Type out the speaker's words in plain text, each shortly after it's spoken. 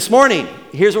morning,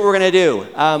 here's what we're going to do.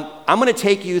 I'm going to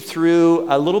take you through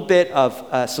a little bit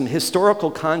of some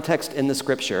historical context in the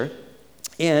scripture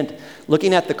and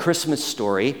looking at the Christmas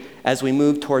story as we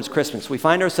move towards Christmas. We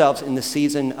find ourselves in the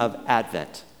season of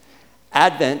Advent.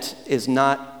 Advent is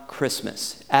not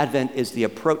Christmas. Advent is the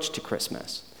approach to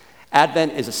Christmas.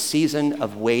 Advent is a season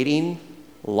of waiting,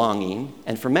 longing,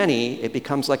 and for many, it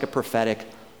becomes like a prophetic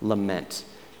lament.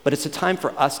 But it's a time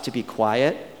for us to be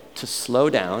quiet, to slow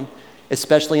down,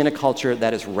 especially in a culture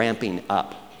that is ramping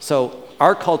up. So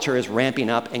our culture is ramping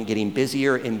up and getting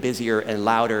busier and busier and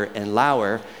louder,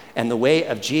 and the way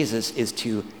of Jesus is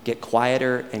to get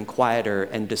quieter and quieter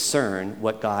and discern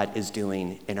what God is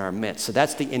doing in our midst. So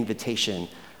that's the invitation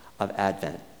of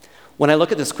Advent. When I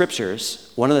look at the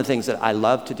scriptures, one of the things that I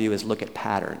love to do is look at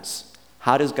patterns.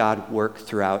 How does God work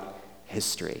throughout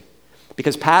history?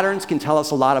 Because patterns can tell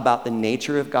us a lot about the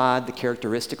nature of God, the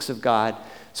characteristics of God.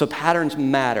 So patterns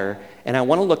matter, and I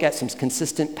want to look at some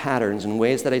consistent patterns and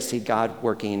ways that I see God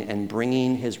working and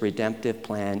bringing his redemptive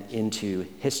plan into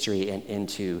history and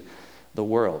into the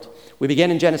world. We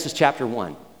begin in Genesis chapter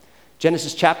 1.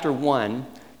 Genesis chapter 1,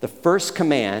 the first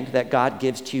command that God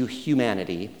gives to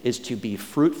humanity is to be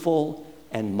fruitful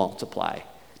and multiply.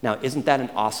 Now, isn't that an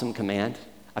awesome command?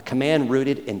 A command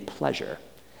rooted in pleasure.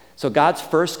 So God's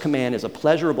first command is a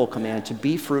pleasurable command to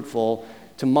be fruitful,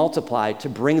 to multiply, to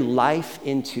bring life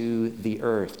into the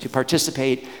earth, to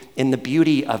participate in the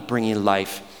beauty of bringing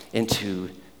life into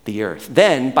the earth.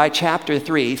 Then, by chapter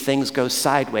 3, things go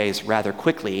sideways rather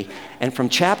quickly. And from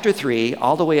chapter 3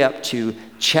 all the way up to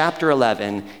chapter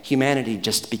 11, humanity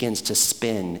just begins to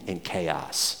spin in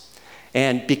chaos.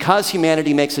 And because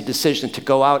humanity makes a decision to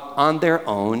go out on their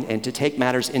own and to take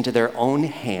matters into their own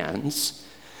hands,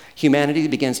 humanity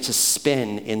begins to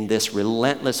spin in this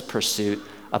relentless pursuit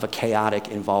of a chaotic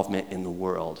involvement in the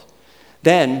world.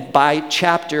 Then, by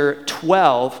chapter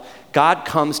 12, God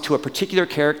comes to a particular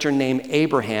character named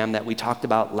Abraham that we talked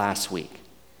about last week.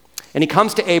 And he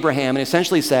comes to Abraham and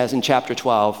essentially says in chapter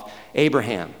 12,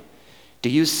 Abraham, do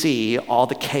you see all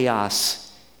the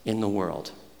chaos in the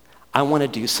world? I want to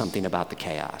do something about the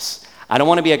chaos. I don't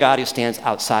want to be a God who stands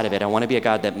outside of it. I want to be a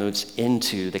God that moves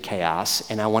into the chaos,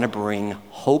 and I want to bring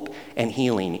hope and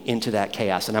healing into that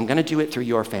chaos. And I'm going to do it through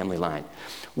your family line.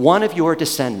 One of your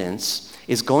descendants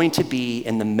is going to be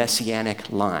in the messianic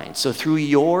line. So through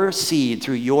your seed,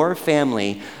 through your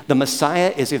family, the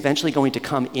Messiah is eventually going to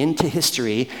come into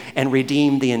history and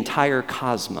redeem the entire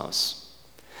cosmos.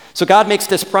 So God makes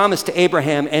this promise to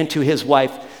Abraham and to his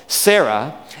wife,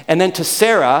 Sarah, and then to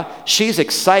Sarah, she's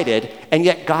excited, and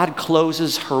yet God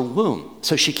closes her womb,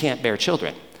 so she can't bear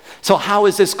children. So how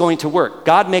is this going to work?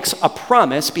 God makes a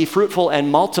promise, be fruitful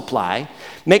and multiply,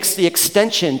 makes the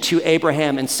extension to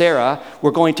Abraham and Sarah,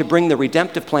 we're going to bring the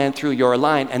redemptive plan through your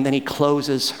line, and then he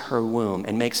closes her womb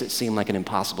and makes it seem like an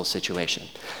impossible situation.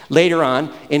 Later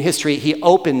on in history, he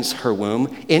opens her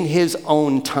womb in his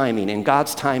own timing, and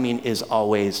God's timing is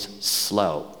always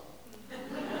slow.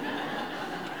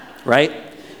 Right?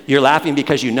 You're laughing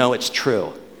because you know it's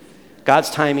true.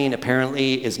 God's timing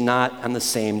apparently is not on the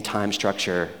same time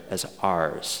structure as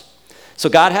ours. So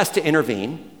God has to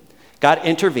intervene. God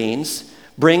intervenes,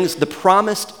 brings the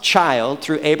promised child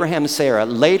through Abraham and Sarah.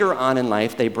 Later on in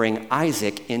life, they bring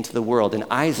Isaac into the world, and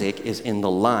Isaac is in the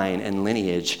line and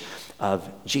lineage of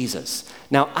Jesus.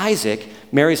 Now, Isaac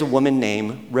marries a woman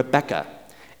named Rebekah.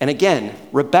 And again,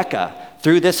 Rebekah,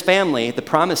 through this family, the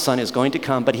promised son is going to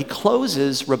come, but he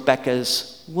closes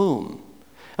Rebekah's womb.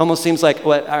 Almost seems like,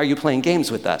 what, are you playing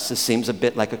games with us? This seems a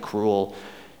bit like a cruel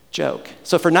joke.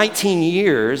 So for 19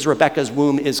 years, Rebekah's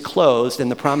womb is closed,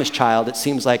 and the promised child, it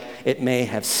seems like it may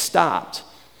have stopped.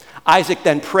 Isaac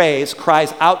then prays,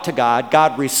 cries out to God.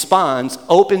 God responds,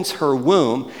 opens her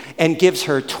womb, and gives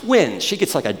her twins. She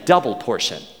gets like a double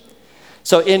portion.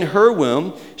 So in her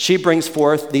womb, she brings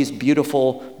forth these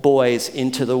beautiful boys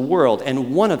into the world,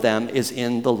 and one of them is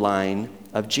in the line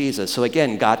of Jesus. So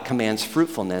again, God commands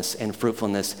fruitfulness, and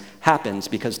fruitfulness happens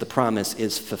because the promise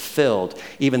is fulfilled,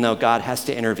 even though God has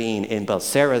to intervene in both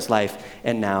Sarah's life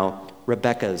and now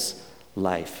Rebekah's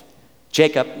life.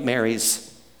 Jacob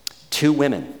marries two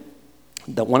women.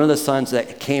 One of the sons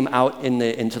that came out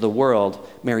into the world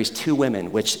marries two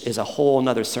women, which is a whole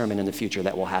other sermon in the future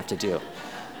that we'll have to do.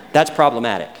 That's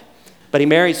problematic. But he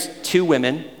marries two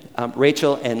women,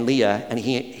 Rachel and Leah, and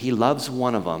he loves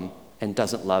one of them and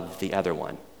doesn't love the other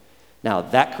one. Now,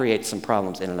 that creates some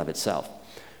problems in and of itself.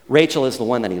 Rachel is the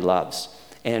one that he loves,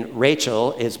 and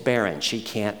Rachel is barren. She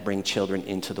can't bring children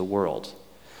into the world.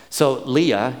 So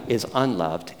Leah is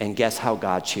unloved, and guess how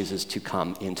God chooses to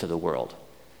come into the world?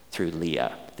 Through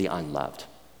Leah, the unloved.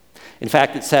 In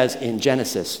fact, it says in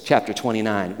Genesis chapter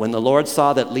 29, when the Lord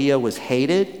saw that Leah was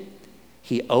hated,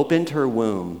 he opened her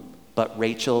womb, but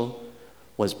Rachel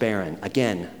was barren.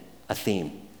 Again, a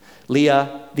theme.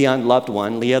 Leah, the unloved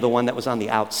one, Leah, the one that was on the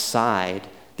outside,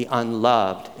 the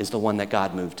unloved is the one that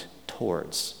God moved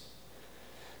towards.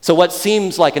 So what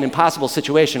seems like an impossible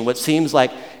situation, what seems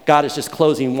like God is just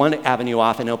closing one avenue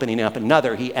off and opening up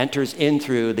another, he enters in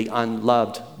through the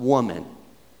unloved woman.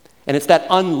 And it's that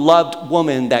unloved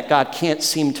woman that God can't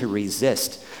seem to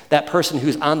resist. That person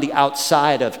who's on the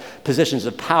outside of positions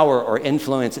of power or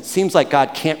influence, it seems like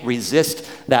God can't resist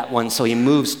that one, so he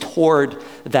moves toward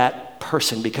that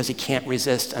person because he can't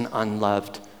resist an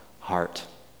unloved heart.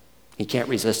 He can't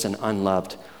resist an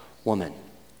unloved woman.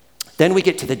 Then we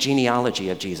get to the genealogy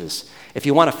of Jesus. If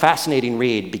you want a fascinating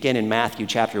read, begin in Matthew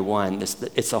chapter 1.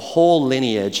 It's a whole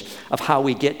lineage of how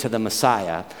we get to the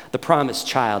Messiah, the promised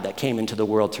child that came into the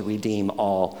world to redeem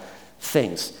all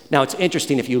things. Now, it's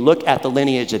interesting, if you look at the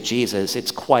lineage of Jesus,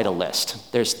 it's quite a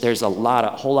list. There's a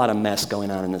whole lot of mess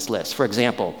going on in this list. For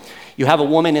example, you have a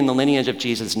woman in the lineage of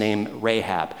Jesus named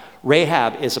Rahab.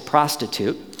 Rahab is a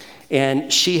prostitute,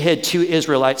 and she hid 2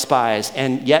 Israelite spies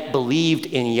and yet believed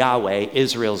in Yahweh,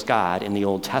 Israel's God, in the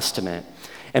Old Testament.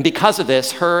 And because of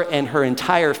this, her and her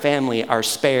entire family are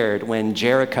spared when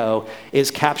Jericho is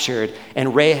captured,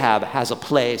 and Rahab has a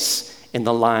place in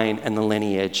the line and the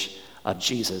lineage of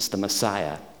Jesus, the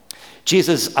Messiah.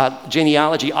 Jesus'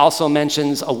 genealogy also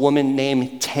mentions a woman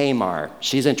named Tamar.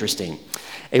 She's interesting.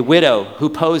 A widow who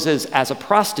poses as a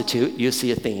prostitute, you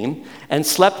see a theme, and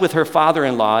slept with her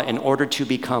father-in-law in order to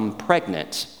become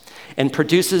pregnant, and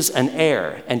produces an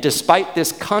heir. And despite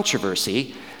this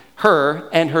controversy, her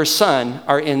and her son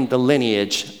are in the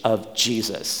lineage of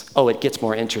Jesus. Oh, it gets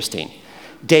more interesting.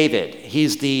 David,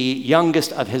 he's the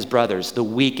youngest of his brothers, the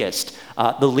weakest,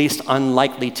 the least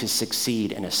unlikely to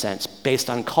succeed in a sense, based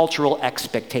on cultural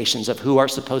expectations of who are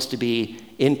supposed to be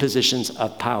in positions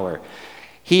of power.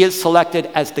 He is selected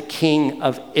as the king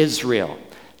of Israel.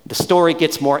 The story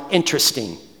gets more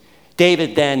interesting.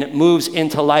 David then moves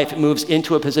into life, moves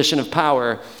into a position of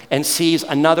power, and sees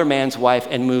another man's wife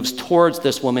and moves towards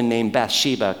this woman named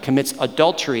Bathsheba, commits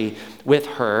adultery with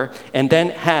her, and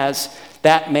then has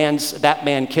that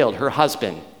man killed, her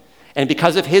husband. And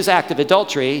because of his act of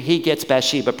adultery, he gets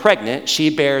Bathsheba pregnant. She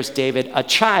bears David a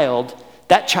child.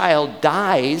 That child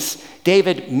dies.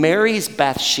 David marries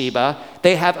Bathsheba.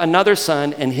 They have another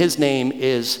son, and his name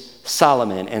is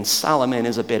Solomon. And Solomon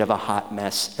is a bit of a hot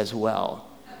mess as well.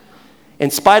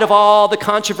 In spite of all the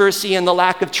controversy and the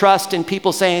lack of trust and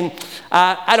people saying,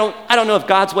 I don't know if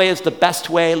God's way is the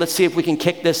best way. Let's see if we can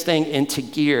kick this thing into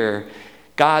gear.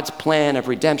 God's plan of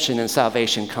redemption and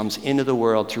salvation comes into the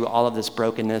world through all of this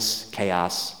brokenness,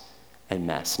 chaos, and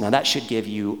mess. Now that should give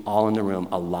you all in the room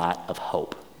a lot of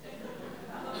hope.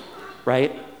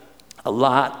 Right? A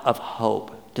lot of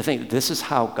hope to think this is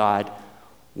how God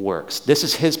works. This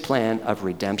is his plan of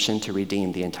redemption to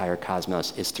redeem the entire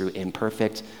cosmos is through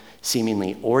imperfect,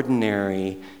 seemingly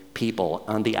ordinary people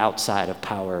on the outside of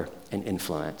power and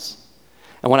influence.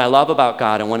 And what I love about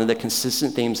God, and one of the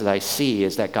consistent themes that I see,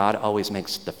 is that God always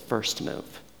makes the first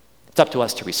move. It's up to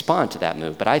us to respond to that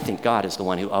move, but I think God is the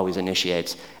one who always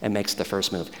initiates and makes the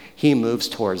first move. He moves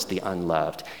towards the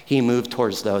unloved. He moves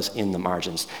towards those in the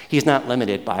margins. He's not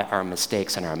limited by our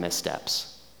mistakes and our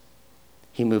missteps.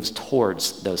 He moves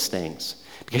towards those things.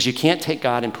 Because you can't take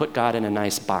God and put God in a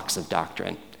nice box of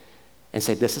doctrine and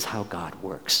say, this is how God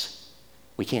works.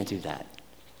 We can't do that.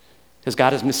 Because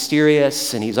God is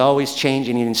mysterious, and he's always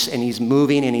changing, and he's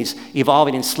moving, and he's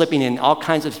evolving and slipping, and all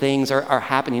kinds of things are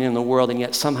happening in the world, and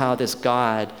yet somehow this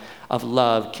God of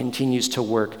love continues to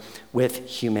work with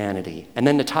humanity. And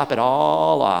then to top it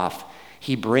all off,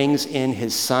 he brings in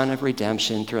his son of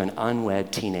redemption through an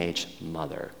unwed teenage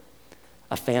mother.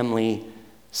 A family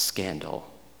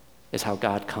scandal is how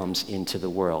God comes into the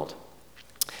world.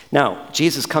 Now,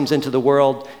 Jesus comes into the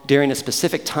world during a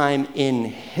specific time in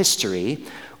history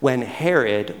when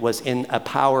Herod was in a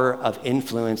power of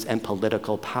influence and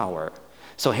political power.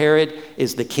 So Herod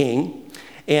is the king,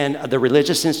 and the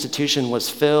religious institution was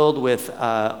filled with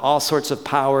all sorts of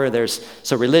power.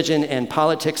 So religion and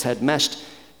politics had meshed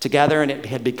together, and it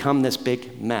had become this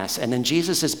big mess. And then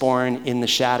Jesus is born in the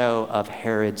shadow of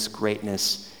Herod's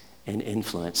greatness and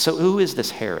influence. So who is this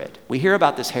Herod? We hear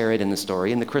about this Herod in the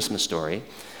story, in the Christmas story.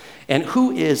 And who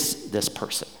is this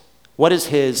person? What is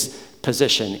his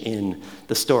position in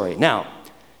the story? Now,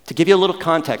 to give you a little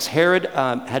context, Herod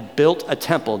had built a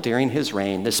temple during his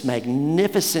reign, this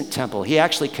magnificent temple. He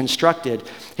actually constructed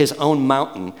his own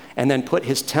mountain and then put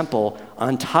his temple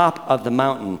on top of the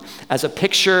mountain as a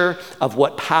picture of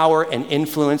what power and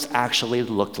influence actually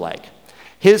looked like.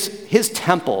 His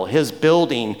temple, his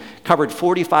building, covered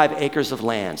 45 acres of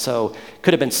land. So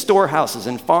could have been storehouses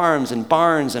and farms and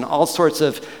barns and all sorts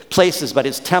of places, but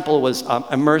his temple was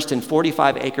immersed in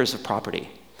 45 acres of property.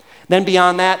 Then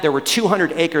beyond that, there were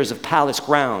 200 acres of palace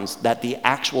grounds that the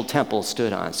actual temple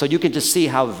stood on. So you can just see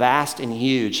how vast and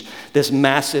huge this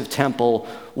massive temple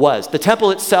was. The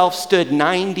temple itself stood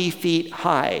 90 feet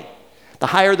high. The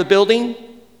higher the building,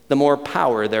 the more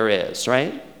power there is,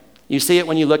 right? You see it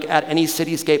when you look at any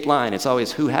cityscape line. It's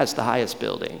always who has the highest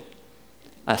building.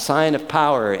 A sign of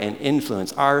power and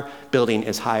influence. Our building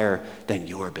is higher than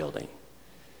your building.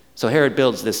 So Herod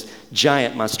builds this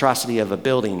giant monstrosity of a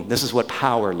building. This is what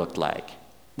power looked like.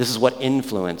 This is what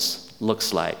influence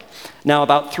looks like. Now,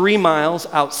 about 3 miles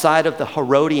outside of the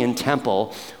Herodian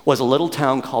temple was a little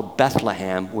town called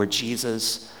Bethlehem, where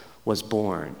Jesus was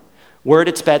born. Word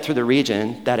had spread through the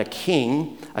region that a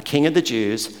king of the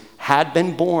Jews, had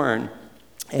been born,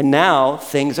 and now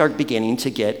things are beginning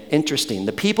to get interesting.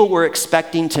 The people were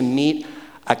expecting to meet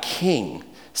a king,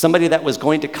 somebody that was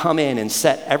going to come in and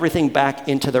set everything back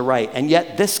into the right. And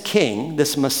yet this king,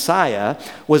 this Messiah,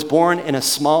 was born in a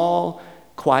small,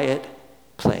 quiet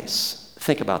place.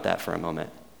 Think about that for a moment.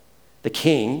 The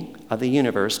king of the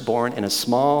universe born in a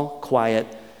small, quiet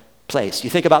place.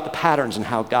 You think about the patterns and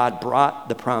how God brought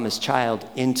the promised child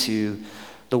into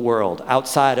the world,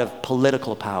 outside of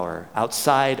political power,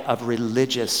 outside of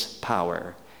religious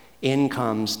power. In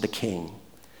comes the king.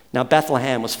 Now,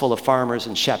 Bethlehem was full of farmers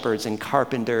and shepherds and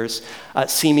carpenters,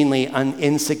 seemingly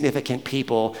insignificant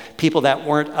people that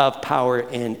weren't of power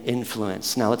and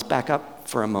influence. Now, let's back up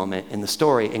for a moment in the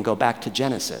story and go back to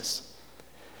Genesis.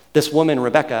 This woman,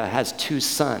 Rebekah, has 2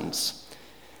 sons.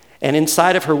 And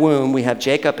inside of her womb, we have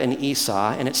Jacob and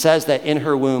Esau, and it says that in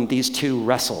her womb, these 2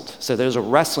 wrestled. So there's a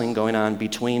wrestling going on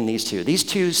between these 2. These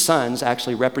 2 sons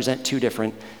actually represent 2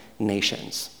 different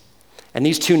nations. And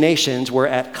these 2 nations were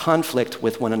at conflict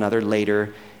with one another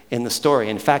later in the story.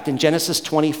 In fact, in Genesis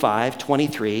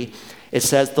 25:23, it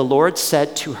says, "The Lord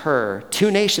said to her, 2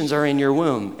 nations are in your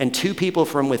womb, and 2 people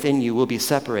from within you will be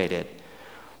separated.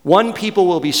 One people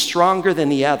will be stronger than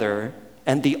the other,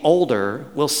 and the older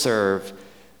will serve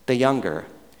the younger."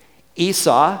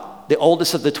 Esau, the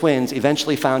oldest of the twins,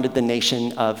 eventually founded the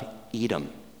nation of Edom.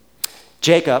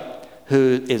 Jacob,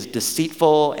 who is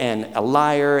deceitful and a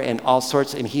liar and all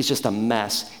sorts, and he's just a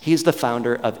mess. He's the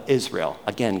founder of Israel.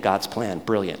 Again, God's plan,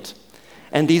 brilliant.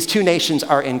 And these 2 nations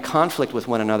are in conflict with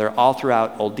one another all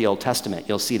throughout the Old Testament.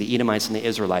 You'll see the Edomites and the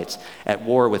Israelites at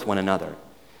war with one another.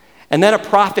 And then a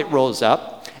prophet rose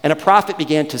up, and a prophet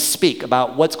began to speak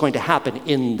about what's going to happen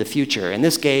in the future. And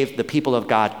this gave the people of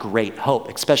God great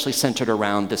hope, especially centered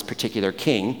around this particular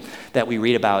king that we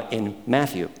read about in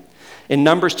Matthew. In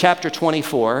Numbers chapter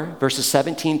 24, verses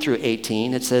 17 through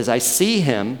 18, it says, "I see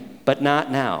him, but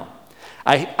not now.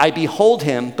 I behold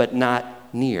him, but not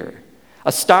near.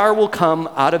 A star will come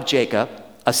out of Jacob,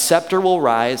 a scepter will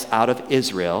rise out of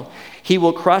Israel. He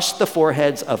will crush the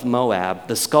foreheads of Moab,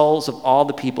 the skulls of all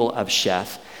the people of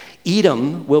Sheth.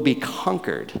 Edom will be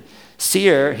conquered.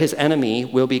 Seir, his enemy,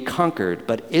 will be conquered,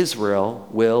 but Israel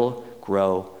will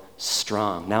grow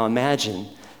strong." Now imagine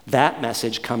that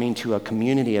message coming to a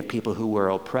community of people who were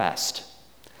oppressed.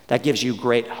 That gives you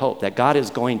great hope that God is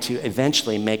going to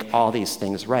eventually make all these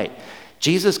things right.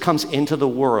 Jesus comes into the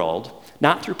world,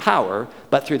 not through power,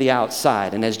 but through the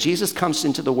outside. And as Jesus comes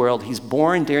into the world, he's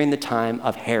born during the time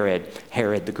of Herod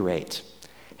the Great.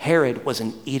 Herod was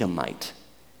an Edomite.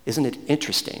 Isn't it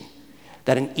interesting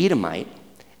that an Edomite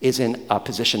is in a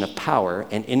position of power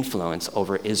and influence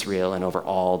over Israel and over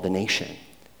all the nation?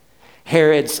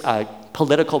 Herod's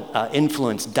political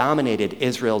influence dominated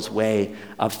Israel's way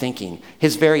of thinking.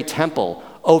 His very temple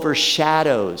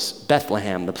overshadows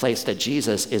Bethlehem, the place that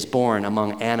Jesus is born,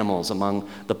 among animals, among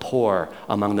the poor,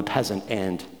 among the peasant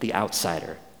and the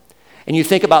outsider. And you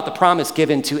think about the promise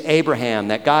given to Abraham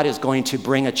that God is going to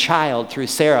bring a child through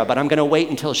Sarah, but I'm going to wait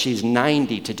until she's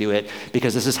 90 to do it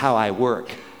because this is how I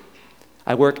work.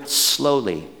 I work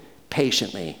slowly,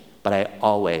 patiently, but I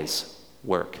always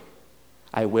work.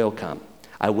 I will come.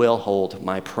 I will hold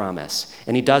my promise.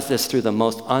 And he does this through the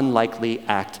most unlikely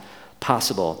act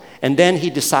possible. And then he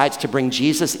decides to bring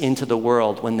Jesus into the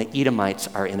world when the Edomites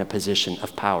are in a position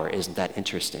of power. Isn't that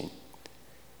interesting?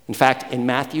 In fact, in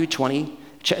Matthew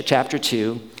chapter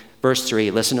 2, verse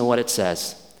 3, listen to what it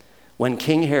says. When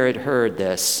King Herod heard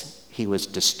this, he was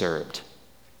disturbed.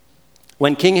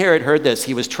 When King Herod heard this,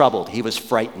 he was troubled, he was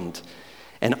frightened,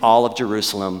 and all of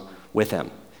Jerusalem with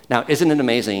him. Now, isn't it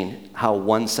amazing how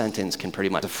one sentence can pretty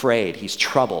much afraid, he's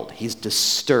troubled, he's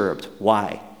disturbed.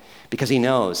 Why? Because he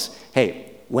knows,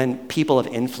 hey, when people of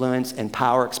influence and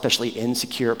power, especially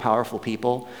insecure, powerful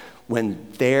people,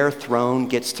 when their throne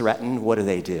gets threatened, what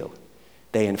do?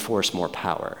 They enforce more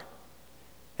power.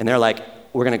 And they're like,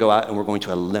 we're going to go out and we're going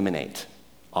to eliminate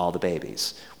all the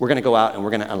babies. We're going to go out and we're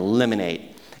going to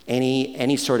eliminate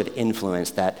any sort of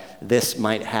influence that this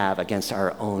might have against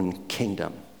our own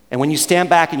kingdom. And when you stand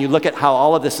back and you look at how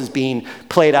all of this is being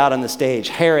played out on the stage,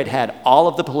 Herod had all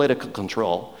of the political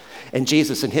control, and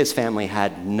Jesus and his family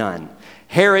had none.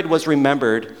 Herod was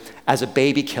remembered as a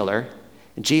baby killer,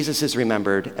 and Jesus is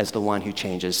remembered as the one who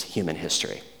changes human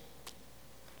history.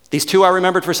 These two are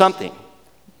remembered for something.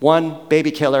 One,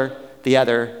 baby killer, the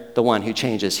other, the one who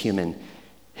changes human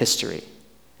history.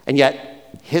 And yet,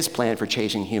 his plan for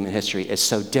changing human history is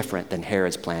so different than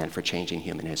Herod's plan for changing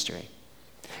human history.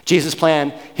 Jesus'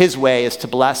 plan, his way, is to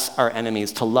bless our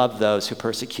enemies, to love those who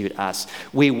persecute us.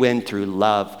 We win through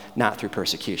love, not through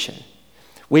persecution.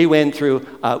 We win through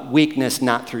weakness,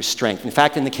 not through strength. In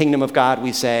fact, in the kingdom of God,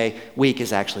 we say weak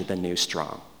is actually the new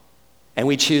strong. And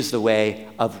we choose the way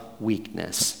of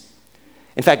weakness.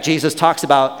 In fact, Jesus talks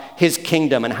about his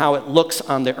kingdom and how it looks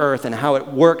on the earth and how it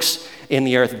works in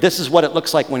the earth. This is what it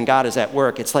looks like when God is at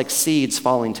work. It's like seeds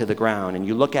falling to the ground. And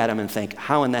you look at them and think,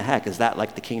 how in the heck is that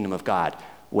like the kingdom of God?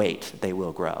 Wait, they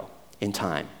will grow in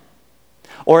time.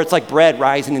 Or it's like bread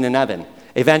rising in an oven.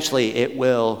 Eventually it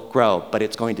will grow, but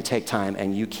it's going to take time,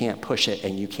 and you can't push it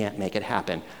and you can't make it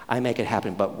happen. I make it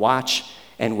happen, but watch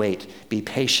and wait. Be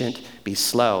patient, be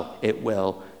slow. It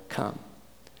will come.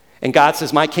 And God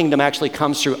says, my kingdom actually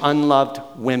comes through unloved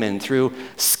women, through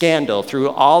scandal, through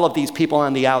all of these people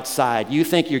on the outside. You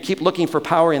think you keep looking for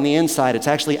power in the inside. It's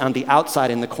actually on the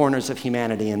outside in the corners of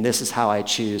humanity, and this is how I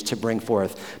choose to bring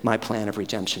forth my plan of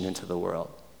redemption into the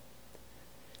world.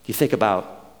 You think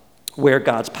about where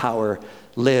God's power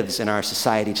lives in our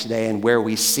society today and where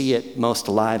we see it most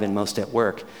alive and most at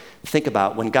work. Think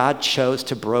about when God chose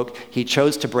to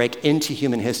break into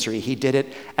human history. He did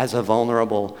it as a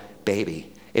vulnerable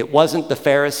baby. It wasn't the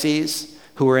Pharisees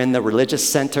who were in the religious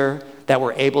center that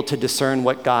were able to discern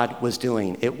what God was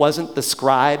doing. It wasn't the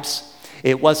scribes.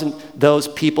 It wasn't those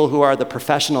people who are the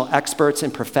professional experts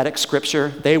in prophetic scripture.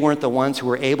 They weren't the ones who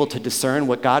were able to discern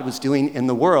what God was doing in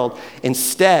the world.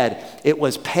 Instead, it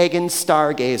was pagan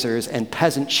stargazers and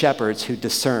peasant shepherds who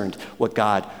discerned what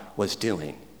God was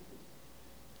doing.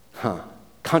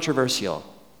 Controversial.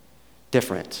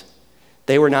 Different.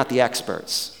 They were not the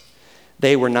experts.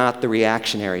 They were not the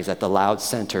reactionaries at the loud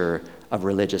center of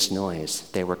religious noise.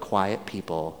 They were quiet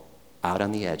people out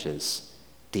on the edges,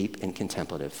 deep in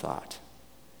contemplative thought.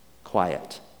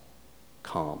 Quiet,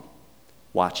 calm,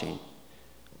 watching,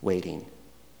 waiting.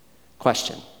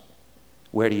 Question,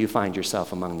 where do you find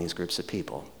yourself among these groups of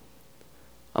people?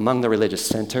 Among the religious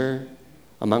center,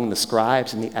 among the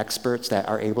scribes and the experts that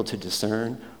are able to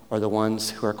discern, or the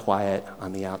ones who are quiet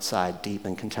on the outside, deep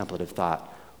in contemplative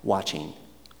thought, watching,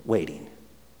 waiting?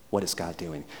 What is God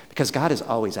doing? Because God is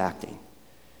always acting.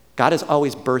 God is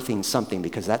always birthing something,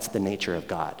 because that's the nature of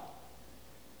God.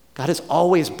 God is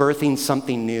always birthing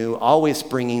something new, always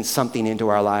bringing something into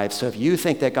our lives. So if you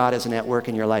think that God isn't at work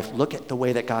in your life, look at the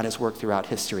way that God has worked throughout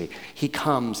history. He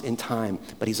comes in time,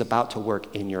 but he's about to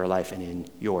work in your life and in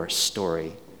your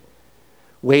story.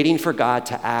 Waiting for God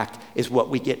to act is what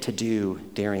we get to do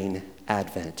during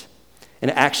Advent. And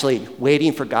actually,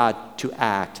 waiting for God to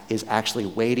act is actually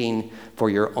waiting for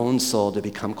your own soul to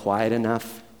become quiet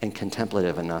enough and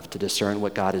contemplative enough to discern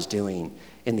what God is doing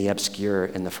in the obscure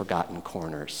and the forgotten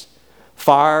corners.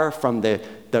 Far from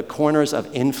the corners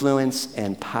of influence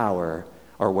and power,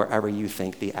 or wherever you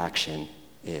think the action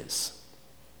is.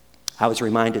 I was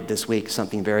reminded this week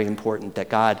something very important, that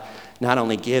God not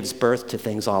only gives birth to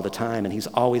things all the time, and he's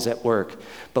always at work,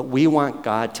 but we want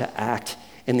God to act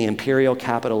in the imperial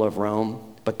capital of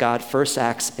Rome, but God first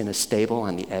acts in a stable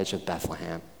on the edge of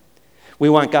Bethlehem. We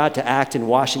want God to act in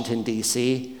Washington,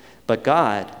 D.C., but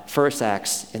God first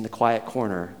acts in the quiet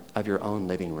corner of your own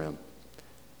living room.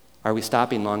 Are we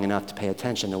stopping long enough to pay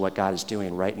attention to what God is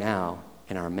doing right now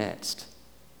in our midst?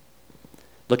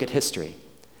 Look at history.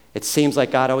 It seems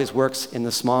like God always works in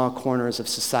the small corners of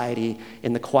society,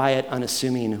 in the quiet,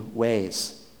 unassuming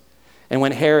ways. And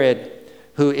when Herod,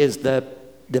 who is the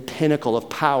pinnacle of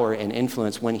power and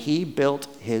influence, when he built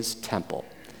his temple,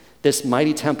 this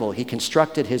mighty temple, he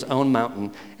constructed his own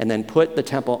mountain and then put the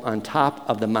temple on top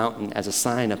of the mountain as a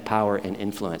sign of power and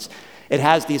influence. It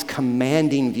has these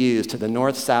commanding views to the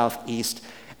north, south, east,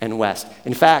 and west.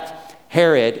 In fact,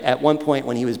 Herod, at one point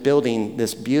when he was building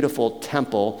this beautiful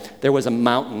temple, there was a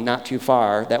mountain not too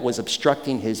far that was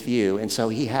obstructing his view, and so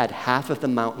he had half of the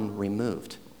mountain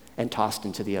removed and tossed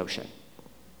into the ocean.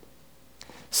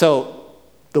 So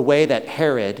the way that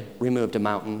Herod removed a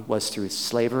mountain was through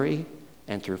slavery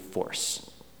and through force.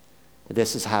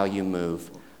 This is how you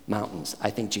move mountains. I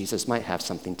think Jesus might have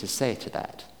something to say to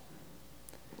that.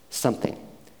 Something.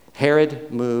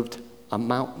 Herod moved a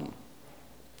mountain.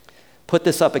 Put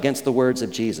this up against the words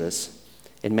of Jesus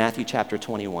in Matthew chapter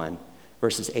 21,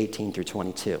 verses 18 through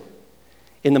 22.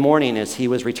 In the morning, as he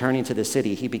was returning to the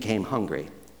city, he became hungry.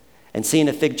 And seeing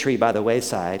a fig tree by the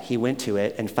wayside, he went to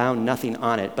it and found nothing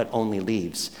on it but only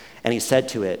leaves. And he said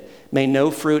to it, "May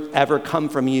no fruit ever come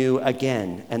from you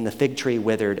again." And the fig tree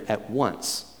withered at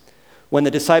once. When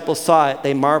the disciples saw it,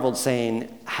 they marveled, saying,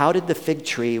 "How did the fig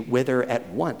tree wither at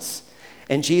once?"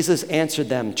 And Jesus answered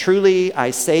them, "Truly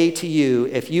I say to you,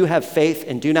 if you have faith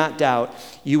and do not doubt,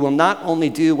 you will not only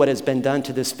do what has been done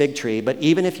to this fig tree, but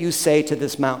even if you say to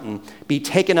this mountain, 'Be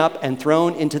taken up and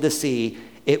thrown into the sea,'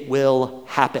 it will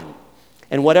happen.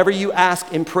 And whatever you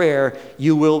ask in prayer,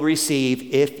 you will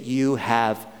receive if you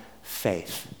have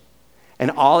faith."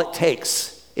 And all it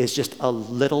takes is just a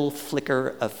little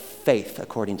flicker of faith,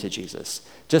 according to Jesus.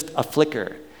 Just a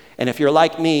flicker. And if you're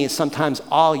like me, sometimes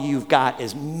all you've got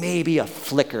is maybe a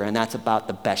flicker, and that's about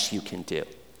the best you can do.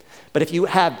 But if you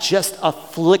have just a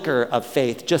flicker of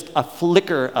faith, just a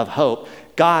flicker of hope,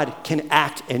 God can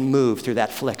act and move through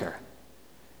that flicker.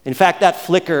 In fact, that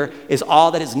flicker is all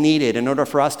that is needed in order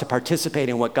for us to participate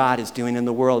in what God is doing in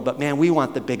the world. But man, we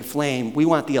want the big flame. We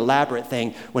want the elaborate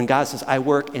thing when God says, "I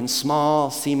work in small,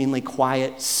 seemingly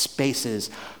quiet spaces,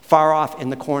 far off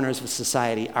in the corners of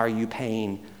society. Are you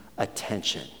paying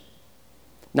attention?"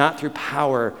 Not through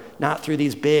power, not through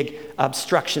these big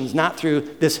obstructions, not through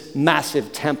this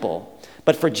massive temple,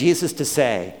 but for Jesus to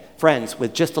say, friends,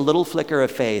 with just a little flicker of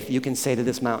faith, you can say to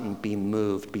this mountain, "Be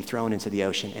moved, be thrown into the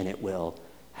ocean," and it will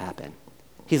happen.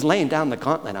 He's laying down the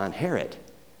gauntlet on Herod.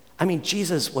 I mean,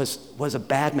 Jesus was a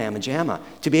bad mamma jamma.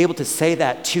 To be able to say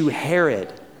that to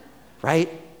Herod, right?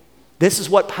 This is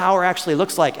what power actually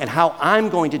looks like, and how I'm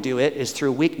going to do it is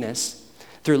through weakness,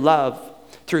 through love,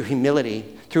 through humility,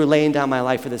 through laying down my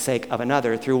life for the sake of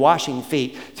another, through washing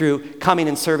feet, through coming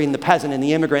and serving the peasant and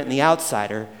the immigrant and the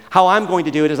outsider. How I'm going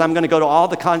to do it is I'm going to go to all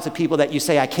the kinds of people that you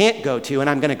say I can't go to, and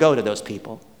I'm going to go to those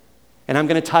people. And I'm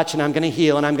going to touch, and I'm going to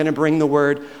heal, and I'm going to bring the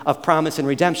word of promise and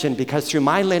redemption, because through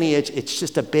my lineage, it's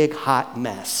just a big hot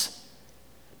mess.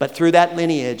 But through that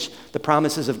lineage, the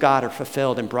promises of God are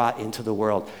fulfilled and brought into the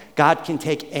world. God can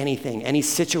take anything, any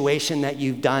situation that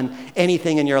you've done,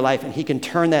 anything in your life, and he can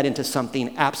turn that into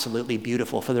something absolutely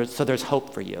beautiful. So there's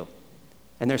hope for you,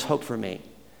 and there's hope for me,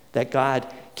 that God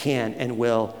can and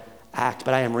will act.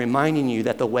 But I am reminding you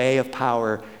that the way of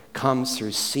power comes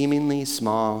through seemingly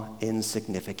small,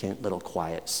 insignificant, little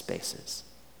quiet spaces.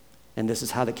 And this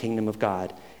is how the kingdom of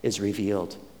God is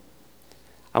revealed.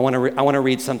 I want to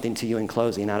read something to you in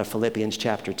closing out of Philippians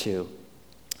chapter 2.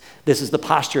 This is the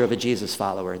posture of a Jesus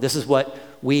follower. This is what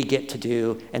we get to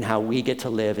do and how we get to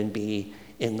live and be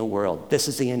in the world. This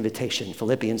is the invitation,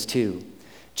 Philippians 2.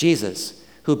 Jesus,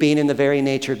 who being in the very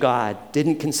nature God,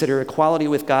 didn't consider equality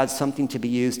with God something to be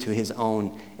used to his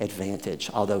own advantage,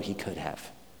 although he could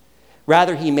have.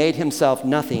 Rather, he made himself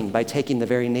nothing by taking the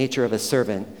very nature of a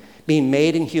servant, being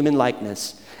made in human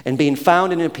likeness, and being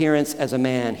found in appearance as a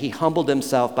man, he humbled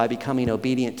himself by becoming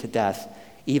obedient to death,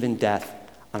 even death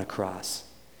on a cross.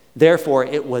 Therefore,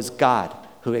 it was God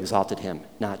who exalted him,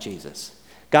 not Jesus.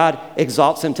 God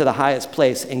exalts him to the highest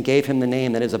place and gave him the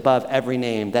name that is above every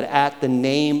name, that at the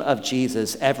name of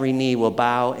Jesus, every knee will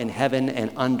bow in heaven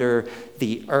and under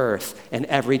the earth, and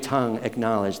every tongue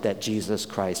acknowledge that Jesus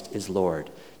Christ is Lord.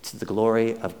 To the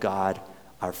glory of God,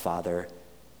 our Father.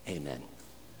 Amen.